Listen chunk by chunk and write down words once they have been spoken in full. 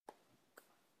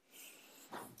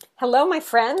Hello, my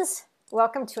friends.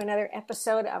 Welcome to another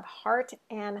episode of Heart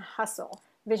and Hustle,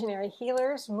 Visionary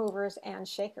Healers, Movers, and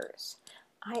Shakers.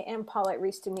 I am Paulette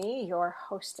Rees-Demy, your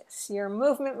hostess, your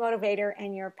movement motivator,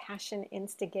 and your passion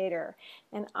instigator.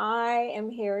 And I am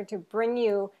here to bring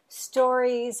you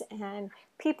stories and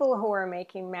people who are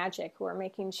making magic, who are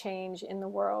making change in the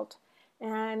world,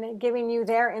 and giving you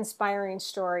their inspiring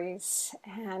stories,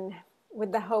 and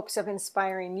with the hopes of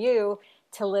inspiring you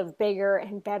to live bigger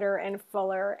and better and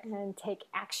fuller and take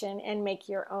action and make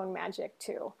your own magic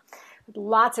too. With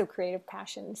lots of creative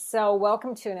passion. So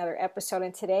welcome to another episode.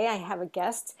 And today I have a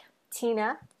guest.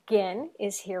 Tina Ginn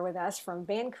is here with us from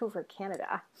Vancouver,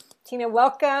 Canada. Tina,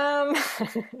 welcome.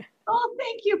 Oh,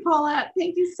 thank you, Paulette.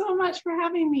 Thank you so much for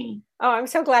having me. Oh, I'm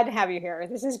so glad to have you here.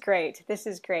 This is great. This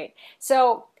is great.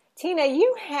 So Tina,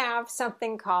 you have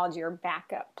something called your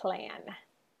backup plan.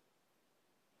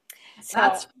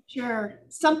 That's for sure.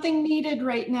 Something needed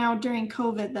right now during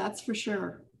COVID, that's for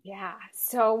sure. Yeah.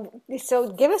 So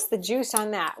give us the juice on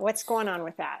that. What's going on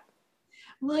with that?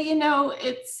 Well,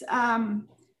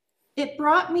 it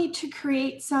brought me to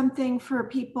create something for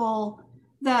people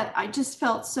that I just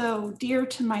felt so dear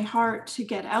to my heart to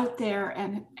get out there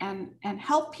and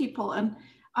help people. And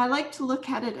I like to look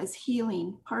at it as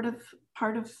healing, part of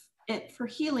it for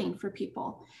healing for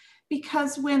people.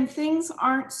 Because when things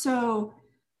aren't so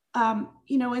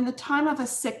in the time of a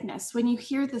sickness, when you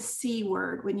hear the C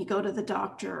word, when you go to the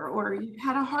doctor, or you've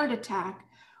had a heart attack,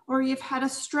 or you've had a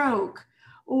stroke,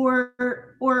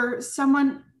 or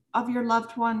someone of your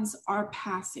loved ones are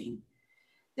passing,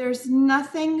 there's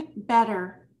nothing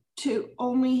better to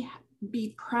only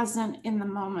be present in the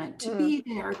moment, to be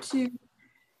there, to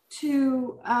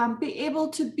be able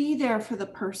to be there for the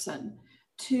person,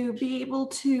 to be able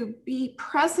to be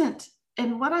present.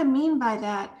 And what I mean by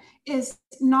that is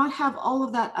not have all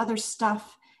of that other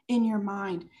stuff in your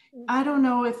mind. I don't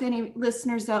know if any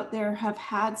listeners out there have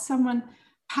had someone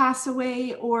pass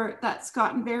away or that's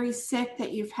gotten very sick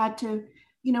that you've had to,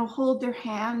 hold their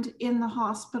hand in the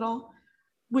hospital,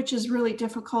 which is really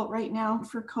difficult right now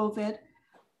for COVID.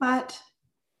 But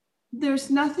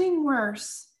there's nothing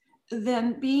worse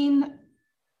than being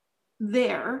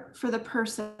there for the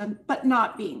person, but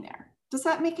not being there. Does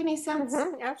that make any sense?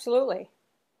 Mm-hmm, absolutely.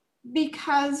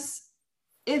 Because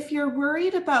if you're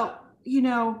worried about,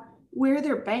 where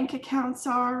their bank accounts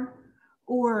are,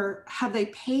 or have they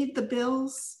paid the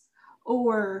bills,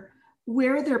 or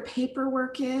where their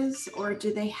paperwork is, or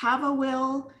do they have a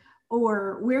will,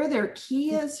 or where their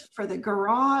key is for the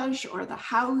garage or the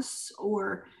house,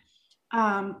 or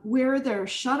where their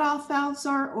shut-off valves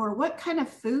are, or what kind of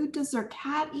food does their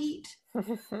cat eat,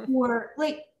 or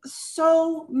like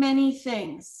so many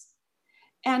things.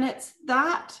 And it's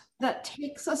that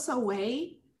takes us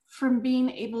away from being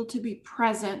able to be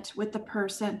present with the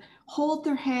person, hold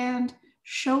their hand,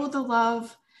 show the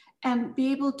love, and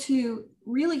be able to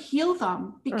really heal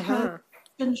them, because it's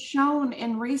been shown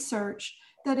in research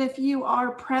that if you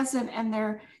are present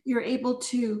and you're able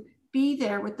to be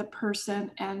there with the person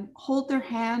and hold their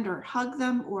hand or hug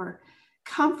them or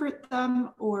comfort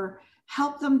them or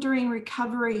help them during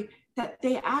recovery, that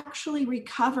they actually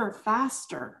recover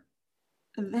faster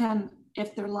than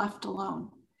if they're left alone.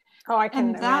 Oh, I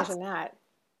can imagine that.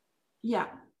 Yeah.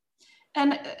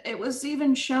 And it was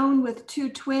even shown with two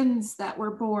twins that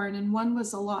were born, and one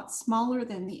was a lot smaller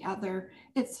than the other.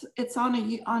 It's on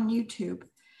YouTube.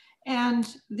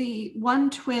 And the one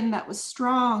twin that was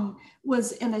strong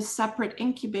was in a separate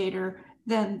incubator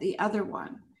than the other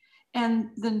one. And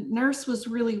the nurse was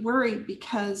really worried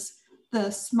because the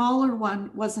smaller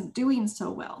one wasn't doing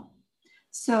so well.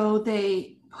 So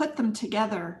they put them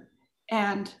together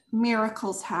and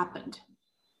miracles happened.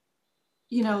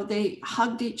 They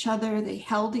hugged each other, they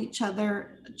held each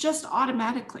other just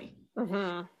automatically.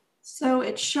 Mm-hmm. So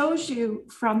it shows you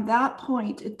from that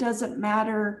point, it doesn't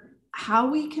matter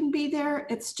how we can be there.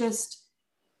 It's just,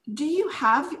 do you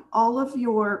have all of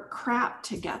your crap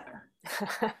together?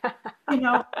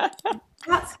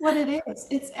 That's what it is.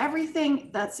 It's everything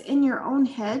that's in your own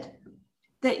head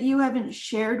that you haven't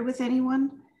shared with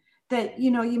anyone, that,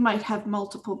 you might have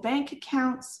multiple bank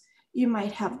accounts, you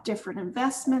might have different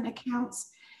investment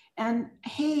accounts. And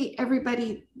hey,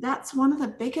 everybody, that's one of the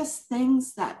biggest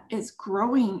things that is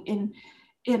growing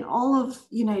in all of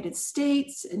United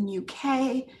States and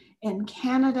UK and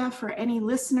Canada. For any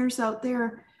listeners out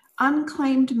there,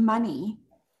 unclaimed money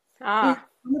is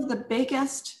one of the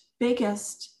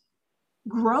biggest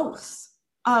growth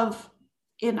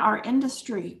in our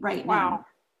industry right now.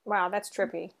 Wow, that's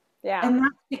trippy. Yeah. And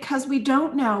that's because we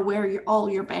don't know where all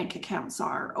your bank accounts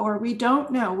are, or we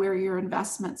don't know where your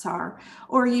investments are,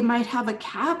 or you might have a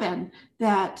cabin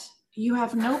that You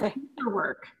have no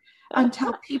paperwork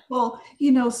until people,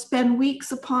 spend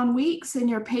weeks upon weeks in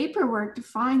your paperwork to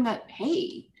find that,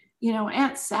 hey,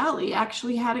 Aunt Sally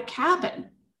actually had a cabin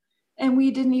and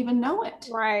we didn't even know it.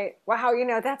 Right. Wow.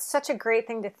 That's such a great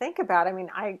thing to think about. I mean,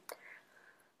 I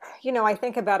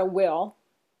think about a will,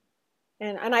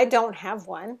 and I don't have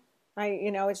one.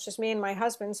 It's just me and my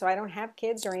husband, so I don't have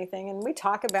kids or anything. And we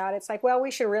talk about it. It's like, well,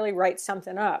 we should really write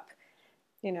something up.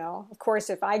 Of course,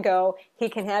 if I go, he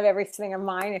can have everything of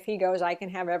mine. If he goes, I can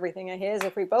have everything of his.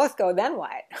 If we both go, then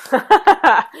what?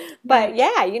 But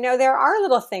yeah, there are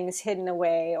little things hidden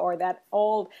away, or that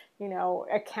old,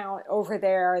 account over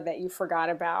there that you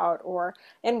forgot about,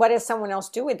 and what does someone else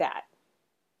do with that?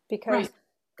 Because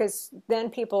then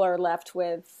people are left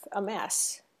with a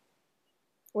mess,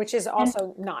 which is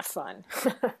also not fun.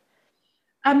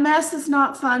 A mess is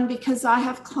not fun, because I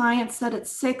have clients that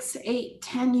it's 6, 8,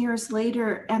 10 years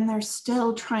later, and they're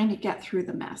still trying to get through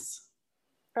the mess.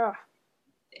 Oh.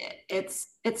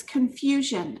 It's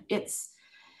confusion.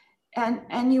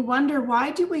 And you wonder,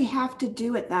 why do we have to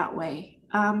do it that way?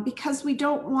 Because we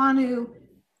don't want to,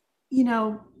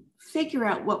 figure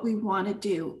out what we want to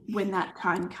do when that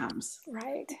time comes.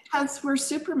 Right. Because we're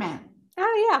Superman.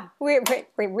 Oh yeah, we're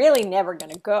really never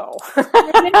going to go.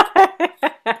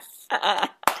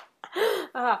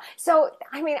 So,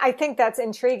 I mean, I think that's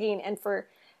intriguing. And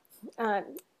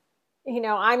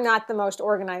I'm not the most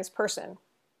organized person.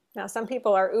 Now, some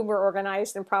people are uber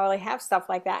organized and probably have stuff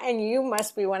like that. And you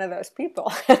must be one of those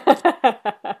people.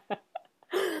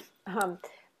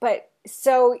 But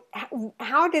so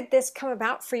how did this come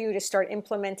about for you to start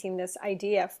implementing this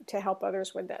idea to help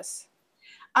others with this?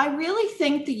 I really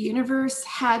think the universe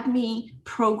had me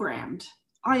programmed.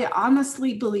 I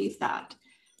honestly believe that,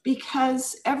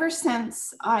 because ever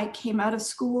since I came out of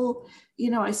school,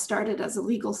 I started as a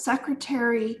legal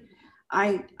secretary.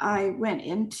 I went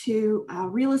into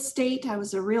real estate. I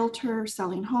was a realtor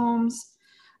selling homes.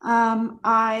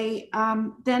 I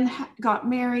then got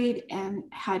married and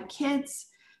had kids.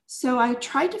 So I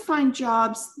tried to find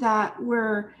jobs that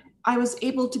were I was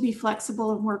able to be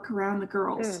flexible and work around the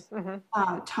girls'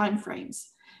 time frames.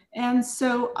 And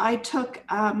so I took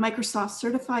a Microsoft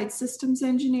Certified Systems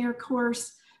Engineer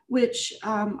course, which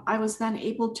I was then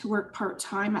able to work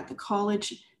part-time at the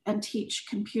college and teach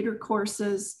computer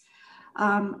courses.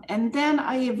 And then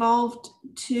I evolved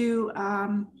to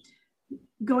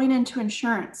going into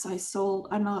insurance.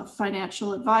 I'm a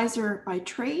financial advisor by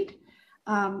trade,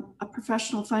 a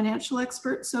professional financial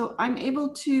expert. So I'm able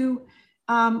to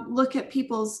look at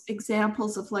people's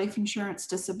examples of life insurance,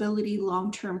 disability,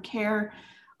 long-term care,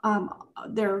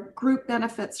 their group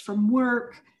benefits from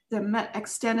work, the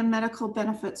extended medical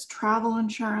benefits, travel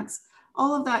insurance,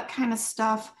 all of that kind of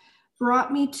stuff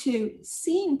brought me to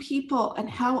seeing people and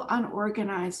how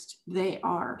unorganized they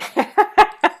are.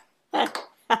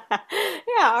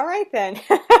 Yeah, all right then.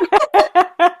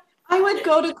 I would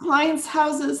go to clients'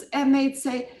 houses and they'd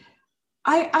say,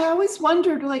 I always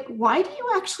wondered, like, why do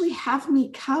you actually have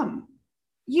me come?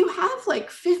 You have like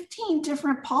 15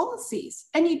 different policies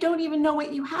and you don't even know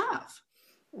what you have.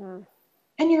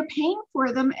 And you're paying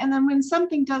for them. And then when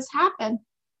something does happen,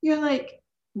 you're like,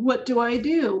 what do I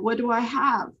do? What do I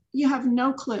have? You have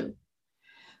no clue.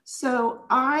 So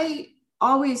I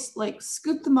always like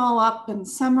scooped them all up and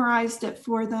summarized it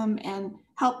for them and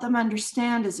helped them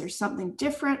understand, is there something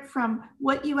different from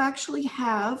what you actually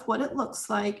have, what it looks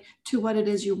like, to what it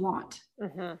is you want?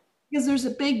 Because there's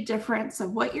a big difference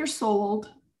of what you're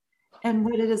sold and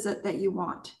what it is that you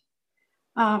want.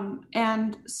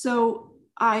 And so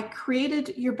I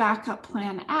created your Backup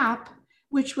Plan app,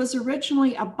 which was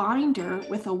originally a binder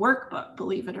with a workbook,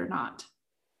 believe it or not.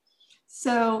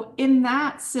 So in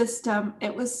that system,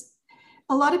 it was,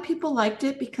 a lot of people liked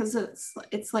it because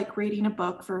it's like reading a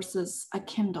book versus a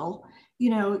Kindle.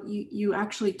 You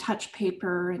actually touch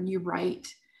paper and you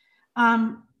write.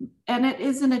 And it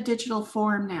is in a digital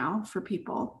form now for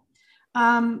people.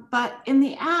 But in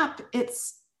the app,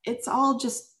 it's all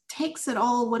just takes it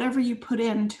all, whatever you put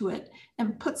into it,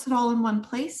 and puts it all in one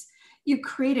place. You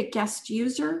create a guest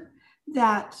user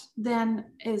that then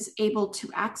is able to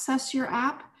access your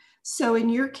app. So in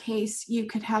your case, you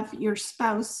could have your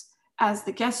spouse as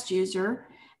the guest user,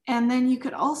 and then you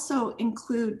could also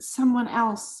include someone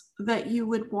else that you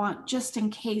would want just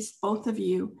in case both of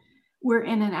you were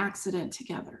in an accident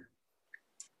together.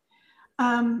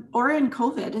 Or in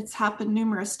COVID, it's happened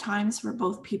numerous times where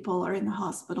both people are in the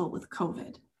hospital with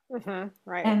COVID.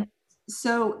 Right. And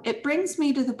so it brings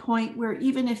me to the point where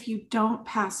even if you don't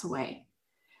pass away,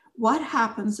 what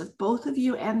happens if both of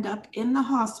you end up in the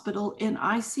hospital, in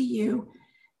ICU,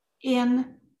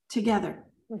 in together?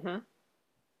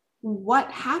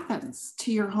 what happens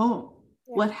to your home?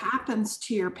 Yeah. What happens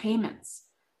to your payments?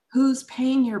 Who's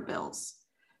paying your bills?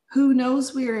 Who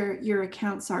knows where your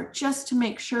accounts are, just to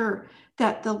make sure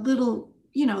that the little,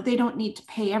 they don't need to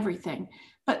pay everything,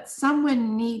 but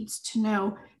someone needs to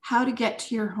know how to get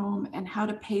to your home and how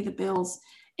to pay the bills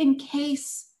in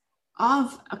case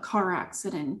of a car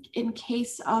accident, in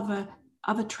case of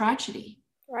a tragedy.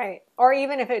 Right. Or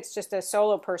even if it's just a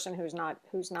solo person who's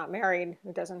not married,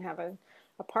 who doesn't have a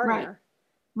Right. partner.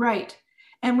 Right.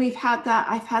 And I've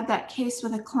had that case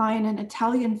with a client, an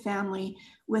Italian family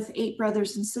with 8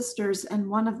 brothers and sisters, and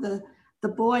one of the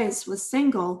boys was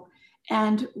single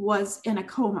and was in a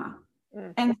coma.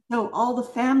 Mm. And so all the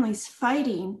families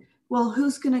fighting, well,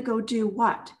 who's going to go do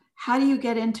what? How do you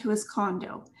get into his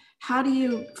condo? How do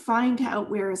you find out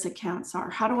where his accounts are?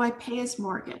 How do I pay his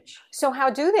mortgage? So how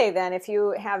do they then, if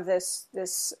you have this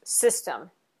system?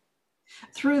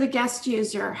 Through the guest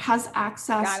user has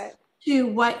access Got it. to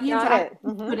what you've Got it.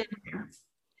 put in there.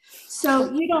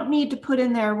 So you don't need to put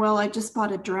in there, well, I just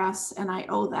bought a dress and I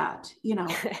owe that. You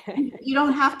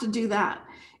don't have to do that.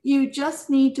 You just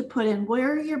need to put in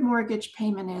where your mortgage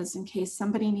payment is in case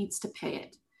somebody needs to pay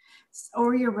it,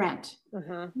 or your rent,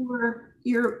 or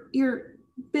your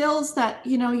bills that,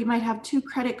 you might have 2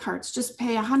 credit cards, just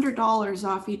pay $100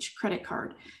 off each credit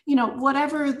card.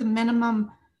 Whatever the minimum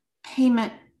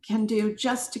payment can do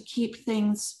just to keep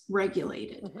things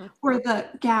regulated, or the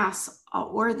gas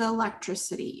or the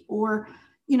electricity, or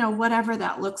whatever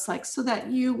that looks like, so that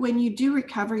when you do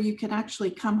recover, you can actually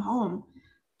come home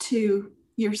to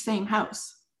your same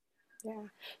house. Yeah.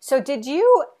 So did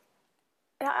you,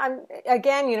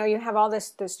 again, you have all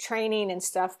this training and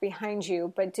stuff behind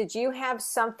you, but did you have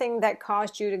something that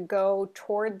caused you to go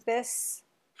toward this?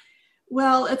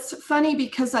 Well, it's funny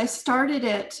because I started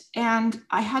it and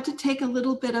I had to take a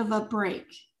little bit of a break.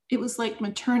 It was like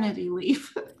maternity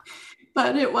leave,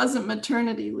 but it wasn't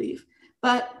maternity leave.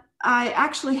 But I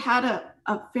actually had a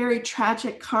very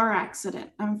tragic car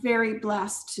accident. I'm very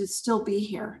blessed to still be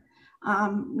here.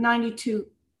 92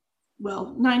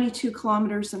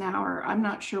 kilometers an hour. I'm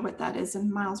not sure what that is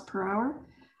in miles per hour.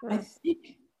 I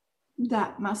think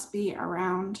that must be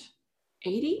around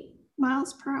 80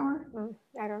 miles per hour.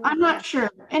 I don't know. I'm not sure.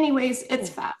 Anyways, it's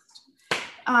fast.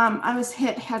 I was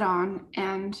hit head on,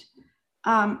 and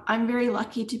I'm very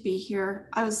lucky to be here.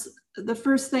 The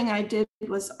first thing I did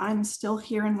was, I'm still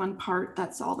here in one part.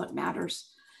 That's all that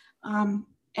matters.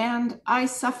 And I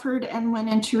suffered and went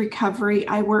into recovery.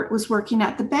 I was working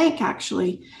at the bank,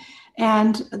 actually,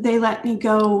 and they let me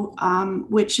go,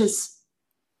 which is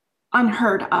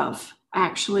unheard of,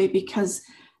 actually, because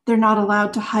they're not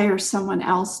allowed to hire someone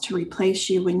else to replace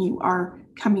you when you are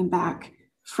coming back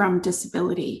from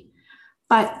disability.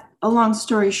 But a long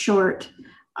story short,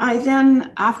 I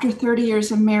then, after 30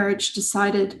 years of marriage,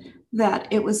 decided that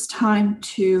it was time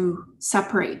to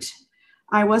separate.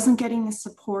 I wasn't getting the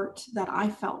support that I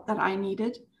felt that I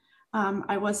needed.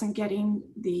 I wasn't getting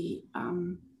the,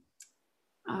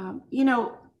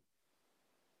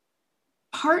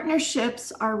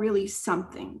 partnerships are really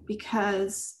something,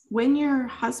 because when you're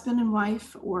husband and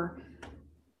wife, or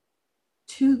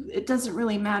two, it doesn't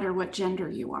really matter what gender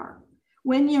you are.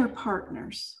 When you're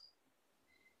partners,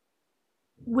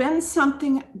 when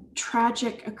something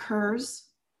tragic occurs,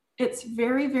 it's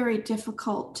very, very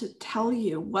difficult to tell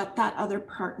you what that other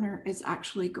partner is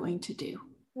actually going to do.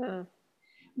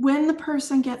 When the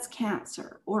person gets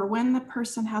cancer, or when the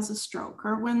person has a stroke,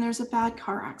 or when there's a bad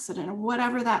car accident, or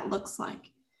whatever that looks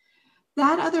like,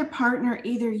 that other partner,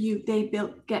 either they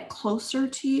get closer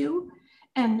to you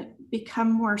and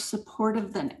become more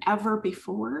supportive than ever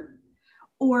before,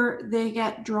 or they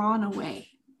get drawn away.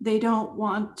 They don't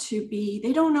want to be,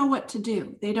 they don't know what to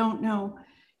do. They don't know,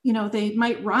 they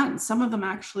might run. Some of them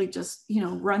actually just,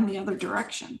 run the other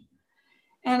direction.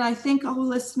 And I think all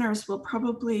listeners will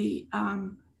probably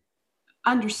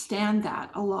understand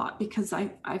that a lot, because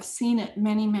I've seen it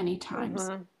many, many times.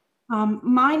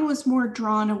 Mine was more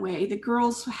drawn away. The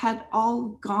girls had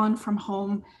all gone from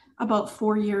home about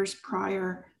 4 years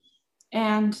prior.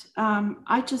 And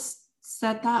I just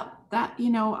said that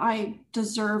I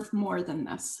deserve more than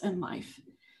this in life.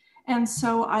 And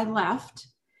so I left.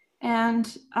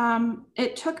 And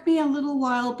it took me a little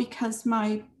while, because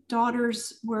my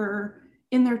daughters were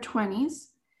in their 20s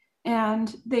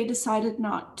and they decided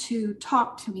not to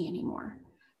talk to me anymore.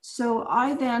 So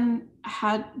I then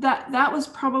had that was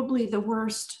probably the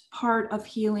worst part of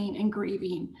healing and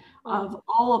grieving, of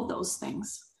all of those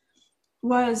things,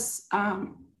 was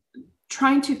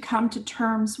trying to come to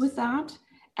terms with that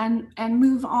and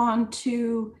move on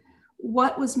to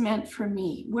what was meant for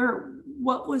me,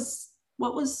 what was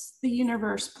the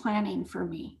universe planning for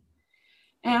me.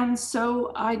 And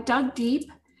so I dug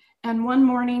deep. And one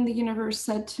morning, the universe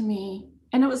said to me,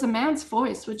 and it was a man's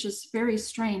voice, which is very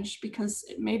strange because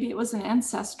maybe it was an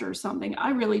ancestor or something.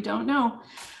 I really don't know.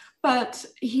 But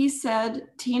he said,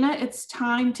 Tina, it's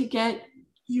time to get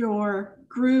your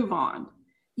groove on.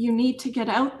 You need to get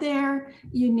out there.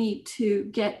 You need to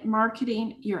get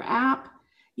marketing your app.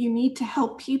 You need to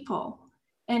help people.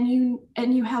 And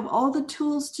you have all the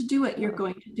tools to do it. You're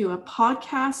going to do a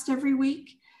podcast every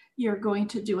week. You're going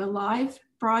to do a live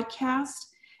broadcast,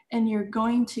 and you're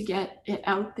going to get it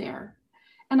out there.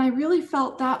 And I really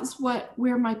felt that was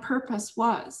where my purpose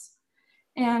was.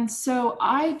 And so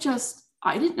I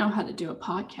didn't know how to do a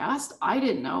podcast. I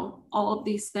didn't know all of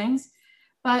these things,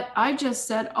 but I just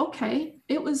said, okay,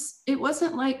 it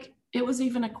wasn't like it was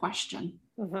even a question.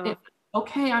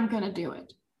 Okay, I'm going to do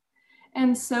it.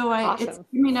 And so Awesome. It's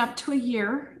coming up to a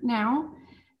year now,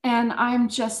 and I'm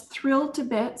just thrilled to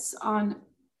bits on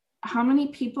how many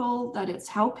people that it's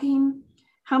helping,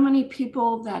 how many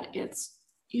people that it's,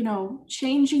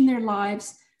 changing their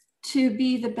lives to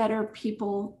be the better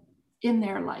people in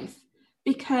their life.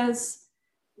 Because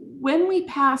when we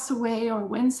pass away or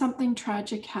when something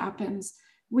tragic happens,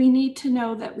 we need to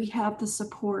know that we have the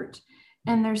support.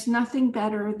 And there's nothing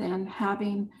better than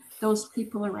having those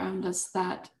people around us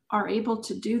that are able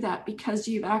to do that because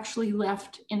you've actually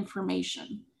left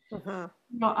information.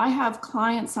 I have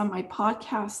clients on my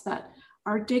podcast that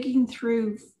are digging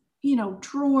through,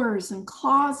 drawers and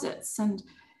closets. And,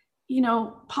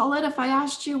 Paulette, if I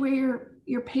asked you where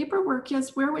your paperwork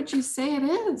is, where would you say it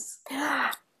is?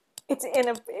 It's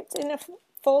in a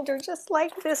folder just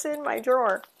like this in my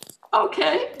drawer.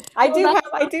 Okay. I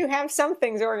do have some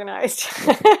things organized.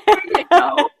 There you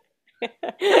go.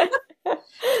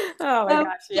 Oh my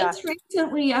gosh, yeah. Just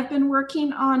recently, I've been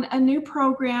working on a new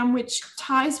program which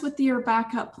ties with your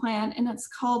backup plan, and it's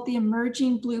called the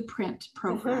Emerging Blueprint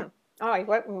Program. Oh,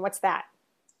 what's that?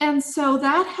 And so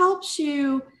that helps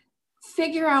you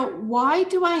figure out, why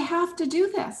do I have to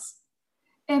do this?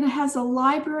 And it has a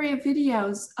library of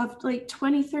videos of like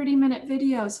 20, 30-minute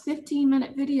videos,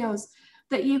 15-minute videos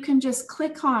that you can just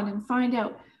click on and find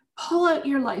out, pull out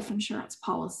your life insurance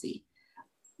policy.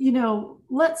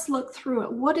 Let's look through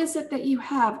it. What is it that you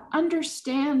have?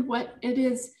 Understand what it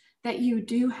is that you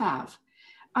do have.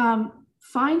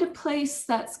 Find a place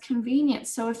that's convenient.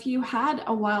 So if you had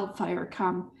a wildfire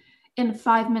come in a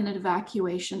 5-minute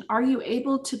evacuation, are you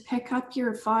able to pick up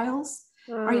your files?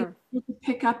 Are you able to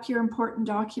pick up your important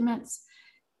documents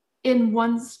in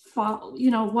one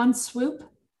swoop?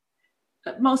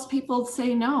 Most people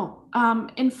say no.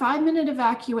 In 5-minute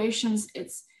evacuations,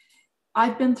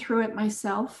 I've been through it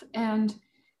myself, and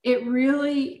it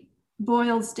really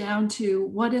boils down to,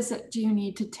 what is it do you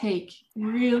need to take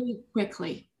really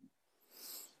quickly?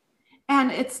 And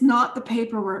it's not the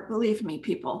paperwork, believe me,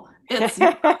 people. That's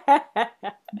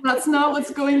not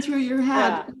what's going through your head.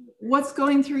 Yeah. What's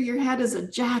going through your head is a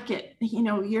jacket,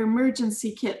 your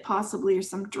emergency kit possibly, or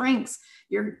some drinks,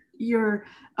 your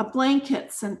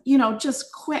blankets, and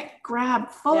just quick grab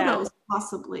photos,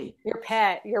 possibly your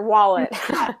pet, your wallet.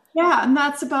 Yeah, and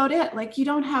that's about it. Like, you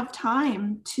don't have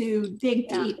time to dig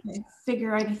deep and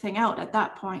figure anything out at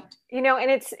that point. And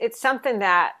it's something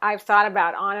that I've thought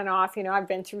about on and off. I've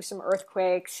been through some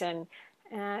earthquakes and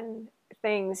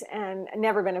things and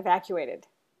never been evacuated,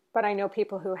 but I know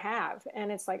people who have,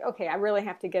 and it's like, okay, I really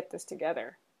have to get this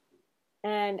together.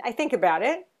 And I think about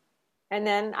it, and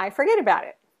then I forget about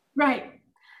it. Right.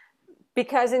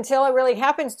 Because until it really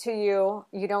happens to you,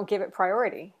 you don't give it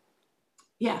priority.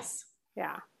 Yes.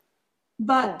 Yeah.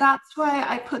 But that's why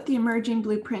I put the Emerging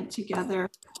Blueprint together.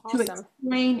 Awesome. To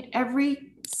explain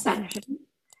every section,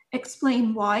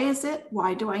 explain why is it,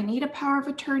 why do I need a power of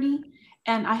attorney?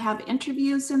 And I have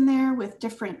interviews in there with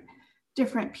different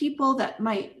people that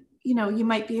you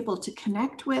might be able to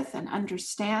connect with and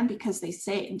understand because they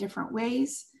say it in different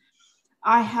ways.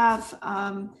 I have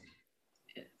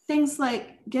things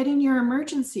like getting your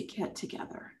emergency kit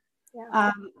together,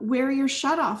 where your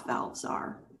shutoff valves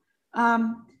are.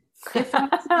 I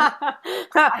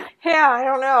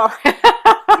don't know.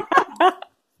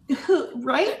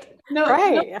 Right? No,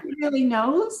 right. Nobody really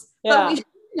knows, but we should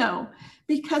know,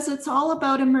 because it's all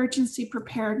about emergency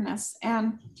preparedness.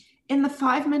 And in the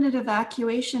 5-minute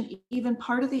evacuation, even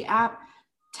part of the app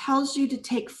tells you to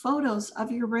take photos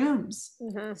of your rooms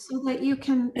so that you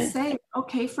can say,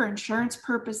 okay, for insurance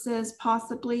purposes,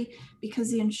 possibly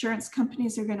because the insurance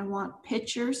companies are going to want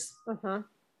pictures.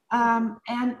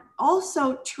 And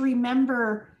also to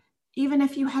remember, even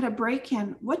if you had a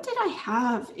break-in, what did I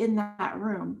have in that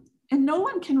room? And no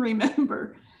one can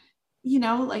remember,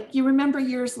 like you remember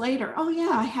years later, oh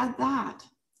yeah, I had that.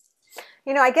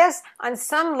 I guess on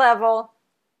some level,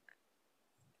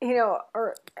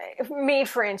 or me,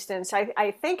 for instance,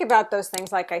 I think about those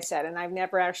things, like I said, and I've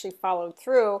never actually followed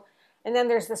through. And then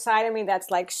there's the side of me that's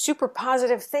like super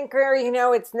positive thinker,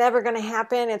 it's never going to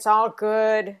happen. It's all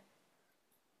good.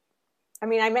 I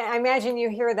mean, I imagine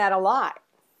you hear that a lot.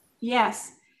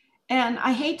 Yes. And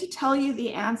I hate to tell you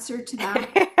the answer to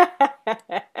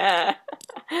that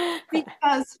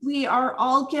because we are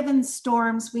all given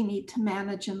storms we need to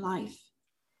manage in life.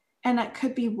 And it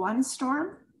could be one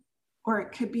storm or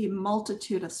it could be a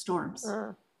multitude of storms.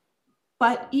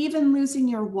 But even losing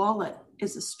your wallet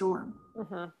is a storm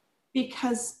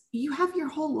because you have your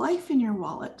whole life in your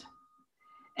wallet.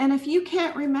 And if you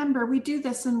can't remember, we do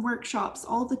this in workshops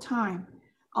all the time.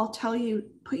 I'll tell you,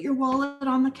 put your wallet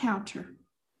on the counter,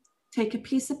 take a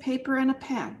piece of paper and a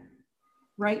pen,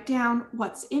 write down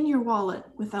what's in your wallet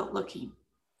without looking.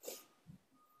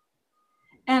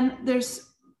 And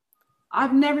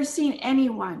I've never seen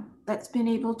anyone that's been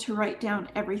able to write down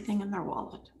everything in their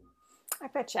wallet. I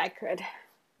bet you I could.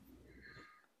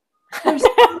 There's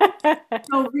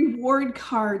no reward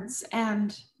cards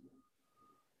and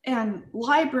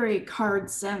library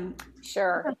cards and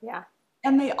sure, yeah.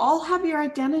 And they all have your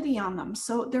identity on them.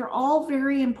 So they're all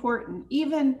very important.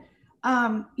 Even,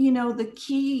 the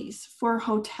keys for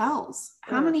hotels,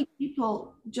 how many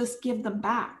people just give them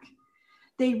back?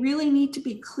 They really need to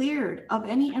be cleared of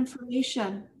any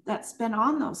information that's been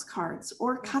on those cards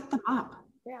or cut them up.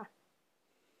 Yeah.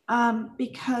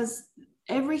 Because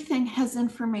everything has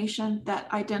information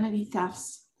that identity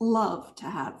thefts love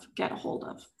to get a hold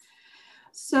of.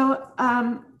 So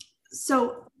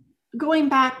going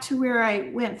back to where I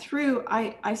went through,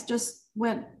 I just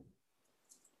went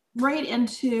right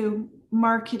into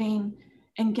marketing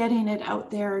and getting it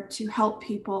out there to help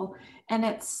people. And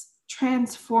it's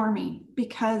transforming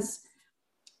because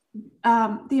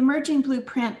the Emerging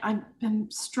Blueprint, I've been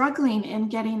struggling in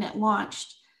getting it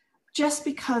launched just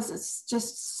because it's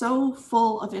just so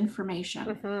full of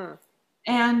information.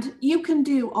 And you can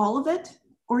do all of it,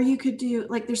 or you could do,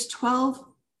 there's 12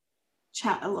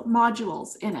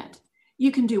 modules in it.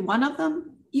 You can do one of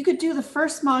them. You could do the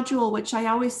first module, which I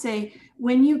always say,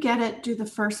 when you get it, do the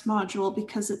first module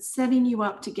because it's setting you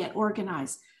up to get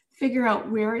organized. Figure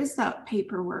out where is that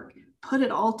paperwork, put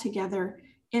it all together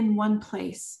in one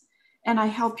place. And I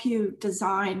help you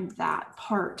design that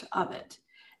part of it.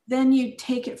 Then you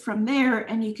take it from there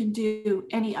and you can do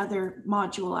any other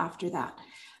module after that.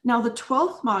 Now, the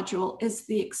 12th module is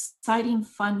the exciting,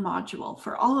 fun module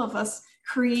for all of us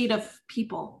creative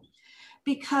people,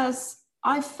 because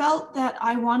I felt that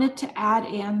I wanted to add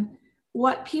in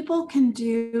what people can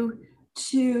do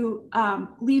to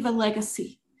leave a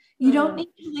legacy. You don't need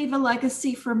to leave a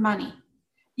legacy for money.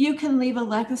 You can leave a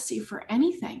legacy for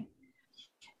anything.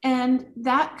 And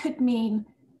that could mean,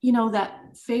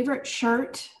 that favorite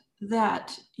shirt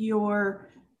that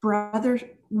your brother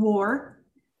wore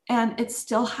and it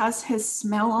still has his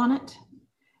smell on it.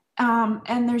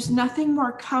 And there's nothing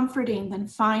more comforting than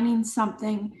finding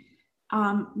something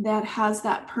that has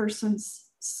that person's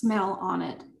smell on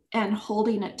it and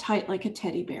holding it tight like a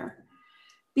teddy bear.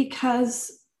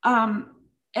 Because,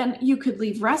 and you could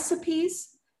leave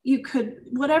recipes, you could,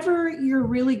 whatever you're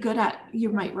really good at, you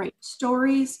might write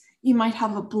stories, you might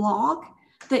have a blog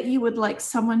that you would like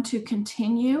someone to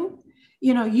continue.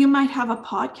 You might have a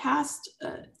podcast,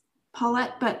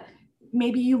 Paulette, but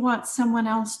maybe you want someone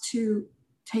else to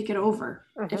take it over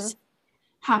if it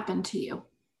happened to you.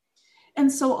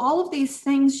 And so all of these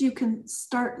things you can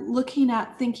start looking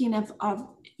at, thinking of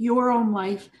your own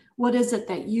life. What is it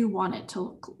that you want it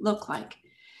to look like?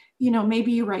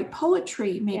 Maybe you write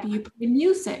poetry, maybe you play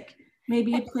music,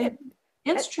 maybe you play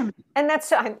instrument. And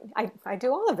that's, I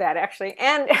do all of that actually.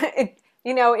 And,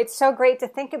 it's so great to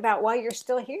think about while you're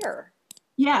still here.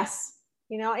 Yes.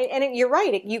 And you're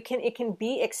right. It can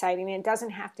be exciting. It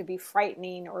doesn't have to be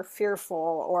frightening or fearful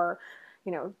or,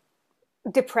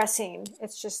 depressing.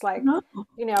 It's just like,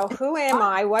 who am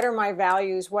I? What are my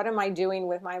values? What am I doing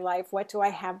with my life? What do I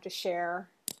have to share?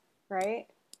 Right?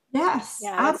 Yes,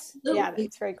 yeah, absolutely.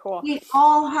 That's very cool. We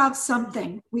all have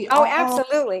something.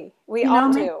 Absolutely. We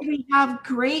all do. We have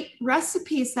great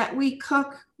recipes that we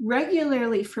cook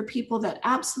regularly for people that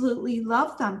absolutely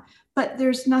love them, but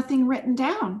there's nothing written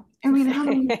down. I mean, how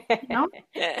many,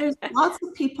 there's lots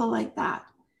of people like that.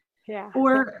 Yeah.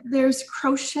 Or there's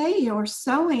crochet or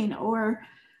sewing or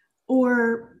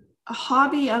a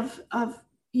hobby of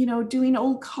doing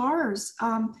old cars.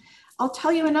 I'll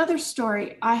tell you another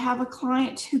story. I have a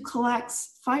client who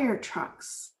collects fire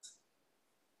trucks.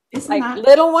 Isn't that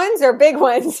little ones or big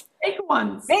ones? Big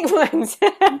ones. Big ones.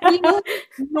 Real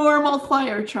normal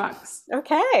fire trucks.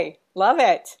 Okay, love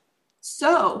it.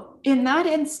 So in that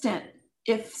instant,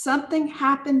 if something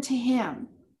happened to him,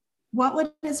 what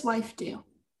would his wife do?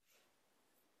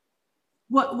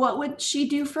 What would she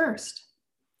do first?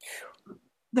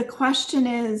 The question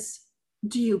is,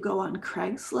 do you go on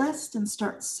Craigslist and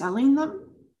start selling them?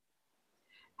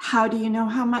 How do you know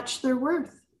how much they're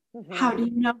worth? Mm-hmm. How do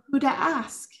you know who to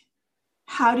ask?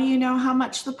 How do you know how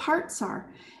much the parts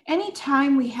are?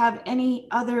 Anytime we have any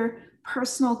other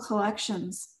personal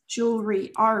collections,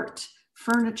 jewelry, art,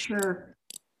 furniture,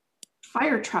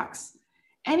 fire trucks,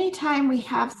 anytime we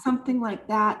have something like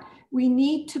that, we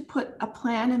need to put a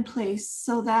plan in place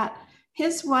so that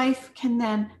his wife can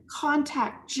then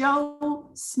contact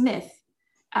Joe Smith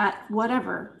at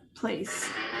whatever place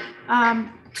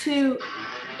to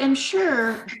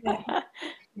ensure that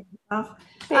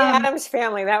the Addams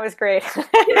Family, that was great.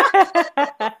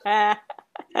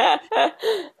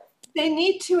 They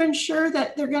need to ensure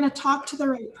that they're going to talk to the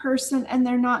right person and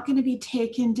they're not going to be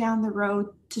taken down the road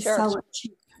to sell it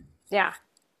cheap. Yeah.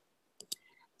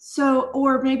 So,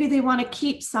 or maybe they want to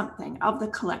keep something of the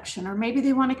collection, or maybe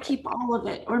they want to keep all of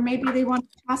it, or maybe they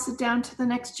want to pass it down to the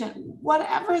next gen,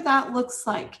 whatever that looks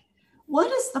like.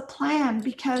 What is the plan?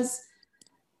 Because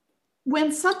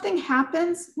when something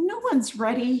happens, no one's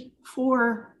ready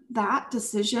for that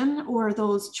decision or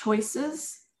those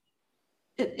choices.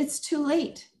 It's too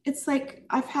late. It's like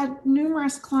I've had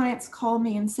numerous clients call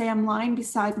me and say, I'm lying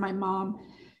beside my mom.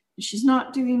 She's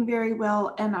not doing very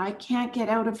well, and I can't get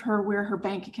out of her where her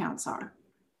bank accounts are.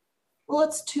 Well,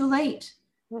 it's too late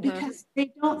because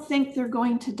they don't think they're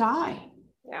going to die.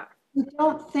 Yeah. They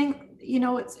don't think,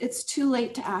 it's too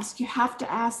late to ask. You have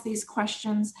to ask these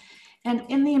questions. And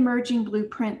in the Emerging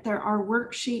Blueprint, there are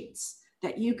worksheets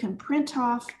that you can print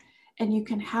off and you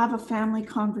can have a family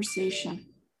conversation.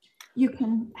 You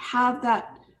can have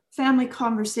that family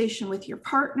conversation with your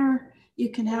partner. You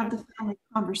can have the family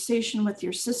conversation with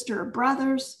your sister or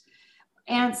brothers,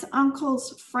 aunts,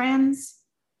 uncles, friends,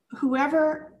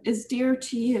 whoever is dear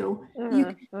to you. You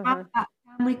can have that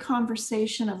family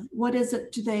conversation of what is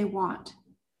it do they want?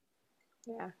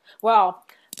 Yeah. Well,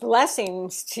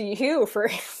 blessings to you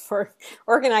for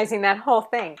organizing that whole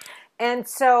thing. And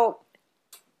so,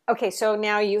 okay, so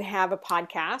now you have a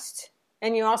podcast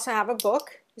and you also have a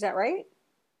book. Is that right?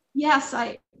 Yes,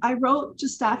 I wrote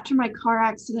just after my car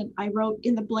accident, I wrote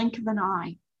In the Blink of an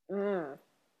Eye.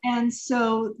 And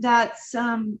so that's,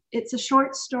 it's a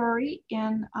short story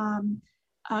in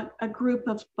a group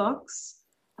of books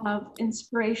of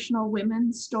inspirational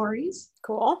women's stories.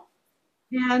 Cool.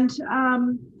 And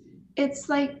it's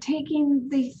like taking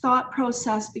the thought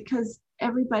process, because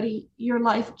everybody, your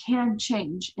life can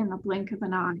change in the blink of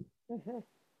an eye.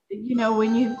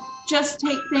 When you just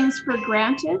take things for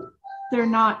granted, they're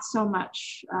not so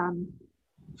much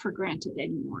for granted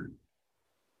anymore.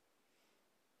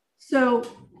 So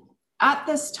at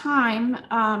this time,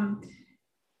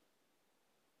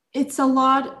 it's a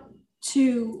lot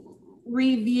to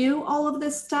review all of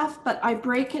this stuff, but I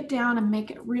break it down and make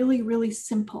it really, really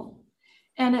simple.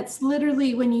 And it's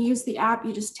literally, when you use the app,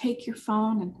 you just take your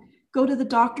phone and go to the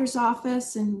doctor's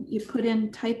office and you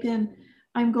type in,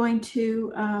 I'm going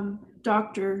to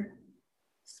Dr.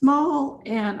 Small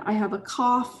and I have a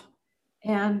cough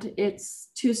and it's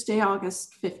Tuesday,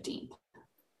 August 15th.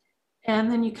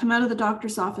 And then you come out of the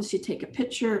doctor's office, you take a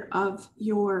picture of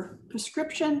your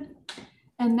prescription,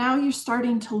 and now you're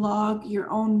starting to log your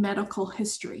own medical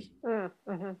history.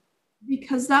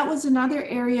 Because that was another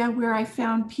area where I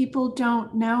found people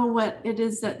don't know what it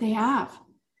is that they have.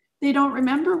 They don't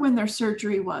remember when their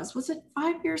surgery was. Was it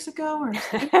 5 years ago or?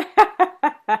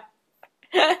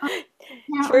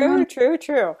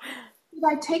 True. Did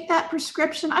I take that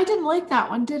prescription? I didn't like that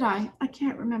one, did I? I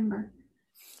can't remember.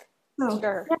 So,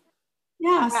 sure.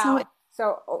 Yeah. Wow.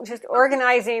 So just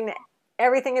organizing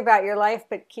everything about your life,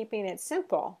 but keeping it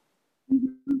simple.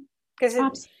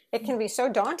 Because it can be so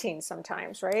daunting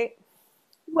sometimes, right?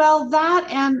 Well, that,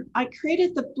 and I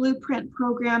created the Blueprint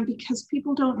program because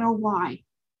people don't know why.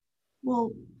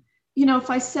 Well, if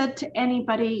I said to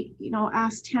anybody,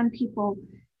 ask 10 people,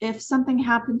 if something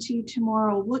happened to you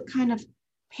tomorrow, what kind of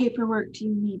paperwork do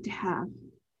you need to have?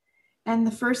 And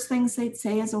the first things they'd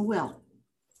say is a will,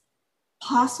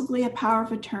 possibly a power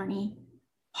of attorney,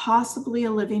 possibly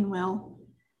a living will.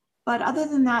 But other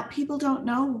than that, people don't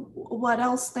know what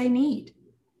else they need.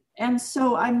 And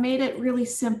so I made it really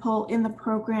simple in the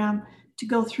program to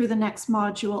go through the next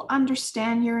module,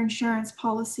 understand your insurance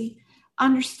policy,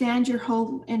 understand your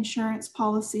home insurance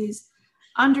policies,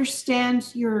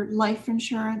 understand your life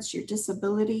insurance, your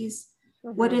disabilities,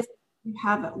 what is you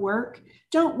have at work.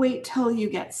 Don't wait till you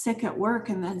get sick at work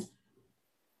and then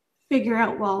figure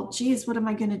out, well, geez, what am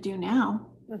I going to do now?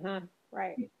 Mm-hmm.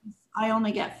 Right. I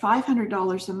only get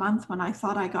 $500 a month when I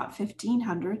thought I got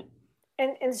 1,500.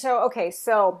 And so, okay,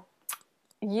 so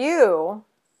you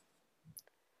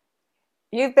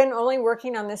you've been only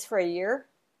working on this for a year?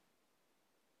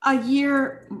 A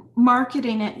year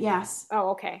marketing it, yes. Oh,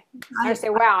 okay. I I, would say,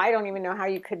 wow, I don't even know how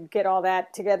you could get all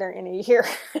that together in a year.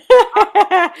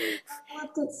 I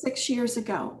left it 6 years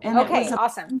ago, and it Okay, was a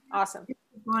awesome. Awesome.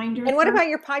 binder And what for. about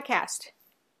your podcast?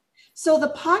 So the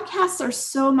podcasts are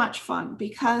so much fun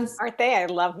because Aren't they? I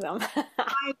love them.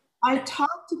 I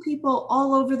talk to people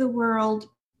all over the world.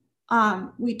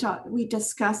 We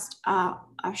discussed a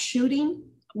shooting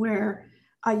where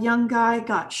a young guy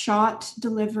got shot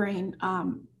delivering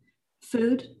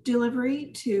food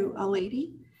delivery to a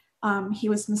lady. He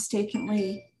was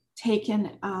mistakenly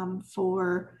taken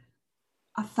for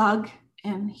a thug,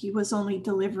 and he was only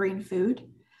delivering food.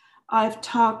 I've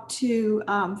talked to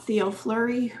Theo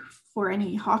Fleury, for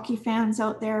any hockey fans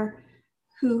out there,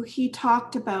 who he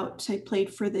talked about. He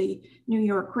played for the New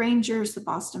York Rangers, the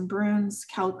Boston Bruins,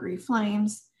 Calgary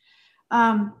Flames.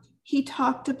 He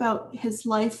talked about his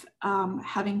life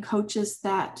having coaches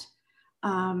that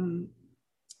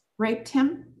raped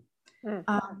him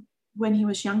when he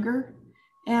was younger.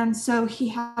 And so he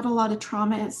had a lot of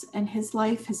traumas in his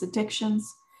life, his addictions,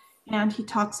 and he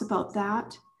talks about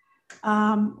that.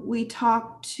 We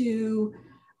talked to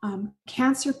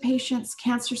cancer patients,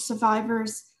 cancer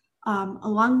survivors, a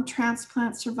lung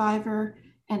transplant survivor,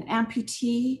 an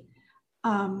amputee.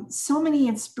 So many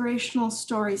inspirational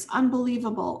stories,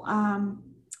 unbelievable,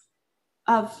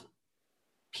 of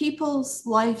people's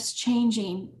lives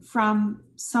changing from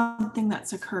something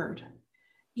that's occurred,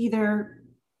 either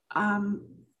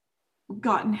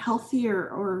gotten healthier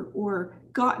or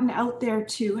gotten out there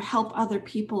to help other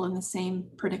people in the same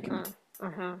predicament.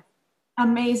 Mm-hmm.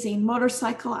 Amazing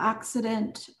motorcycle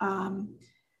accident.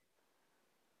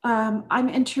 I'm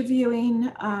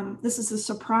interviewing, this is a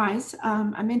surprise,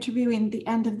 I'm interviewing the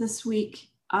end of this week,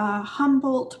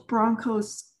 Humboldt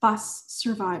Broncos bus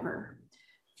survivor.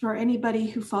 For anybody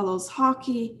who follows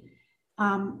hockey,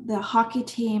 the hockey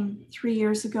team 3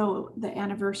 years ago, the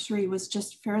anniversary was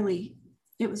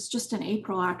it was just in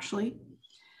April actually,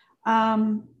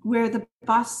 where the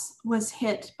bus was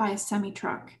hit by a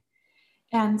semi-truck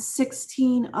and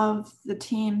 16 of the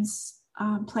team's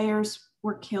players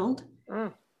were killed.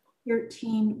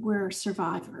 13 were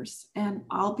survivors, and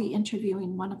I'll be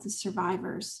interviewing one of the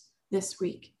survivors this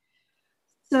week.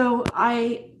 So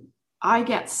I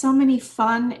get so many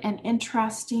fun and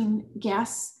interesting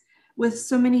guests with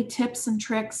so many tips and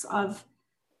tricks of,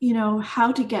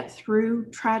 how to get through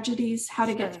tragedies, how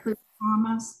to get through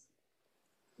traumas.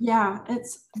 Yeah,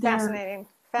 it's fascinating.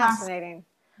 Fascinating.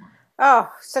 Oh,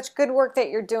 such good work that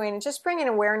you're doing. Just bringing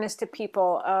awareness to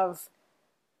people of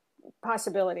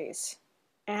possibilities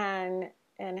and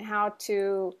how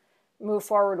to move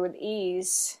forward with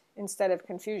ease instead of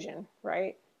confusion,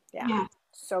 right? Yeah.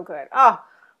 So good. Oh,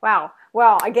 wow.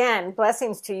 Well, again,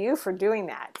 blessings to you for doing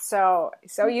that. So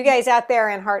you guys out there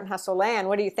in Heart and Hustle Land,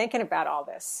 what are you thinking about all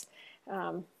this?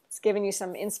 It's giving you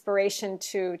some inspiration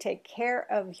to take care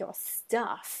of your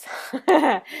stuff,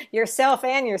 yourself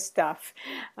and your stuff,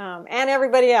 and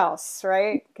everybody else,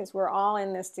 right? Because we're all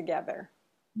in this together.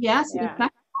 Yes, it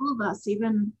affects all of us,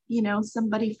 even,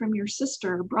 somebody from your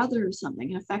sister or brother or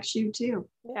something. It affects you too.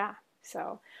 Yeah.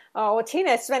 So, well,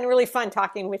 Tina, it's been really fun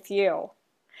talking with you.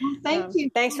 Well, thank you.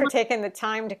 Thanks for taking the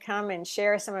time to come and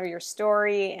share some of your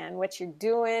story and what you're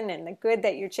doing and the good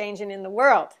that you're changing in the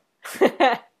world.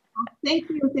 Thank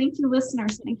you,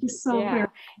 listeners. Thank you so very much.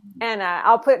 And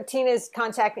I'll put Tina's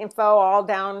contact info all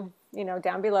down,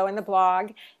 down below in the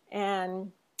blog,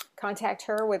 and contact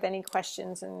her with any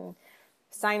questions and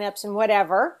signups and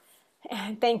whatever.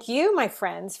 And thank you, my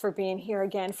friends, for being here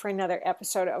again for another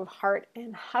episode of Heart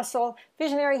and Hustle,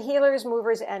 Visionary Healers,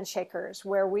 Movers, and Shakers,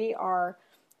 where we are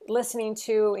listening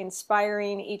to,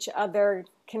 inspiring each other,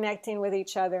 connecting with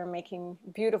each other, making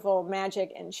beautiful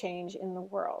magic and change in the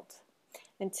world.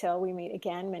 Until we meet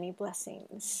again, many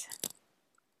blessings.